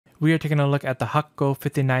We are taking a look at the Hakko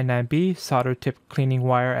 599B solder tip cleaning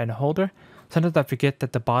wire and holder. Sometimes I forget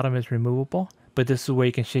that the bottom is removable, but this is where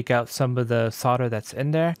you can shake out some of the solder that's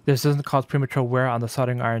in there. This doesn't cause premature wear on the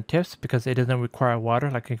soldering iron tips because it doesn't require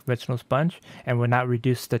water like a conventional sponge and will not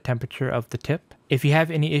reduce the temperature of the tip. If you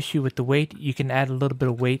have any issue with the weight, you can add a little bit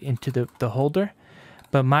of weight into the holder.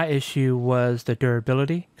 But my issue was the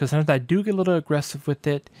durability, because sometimes I do get a little aggressive with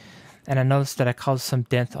it, and I noticed that I caused some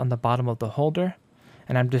dents on the bottom of the holder,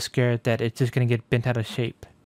 and I'm just scared that it's just going to get bent out of shape.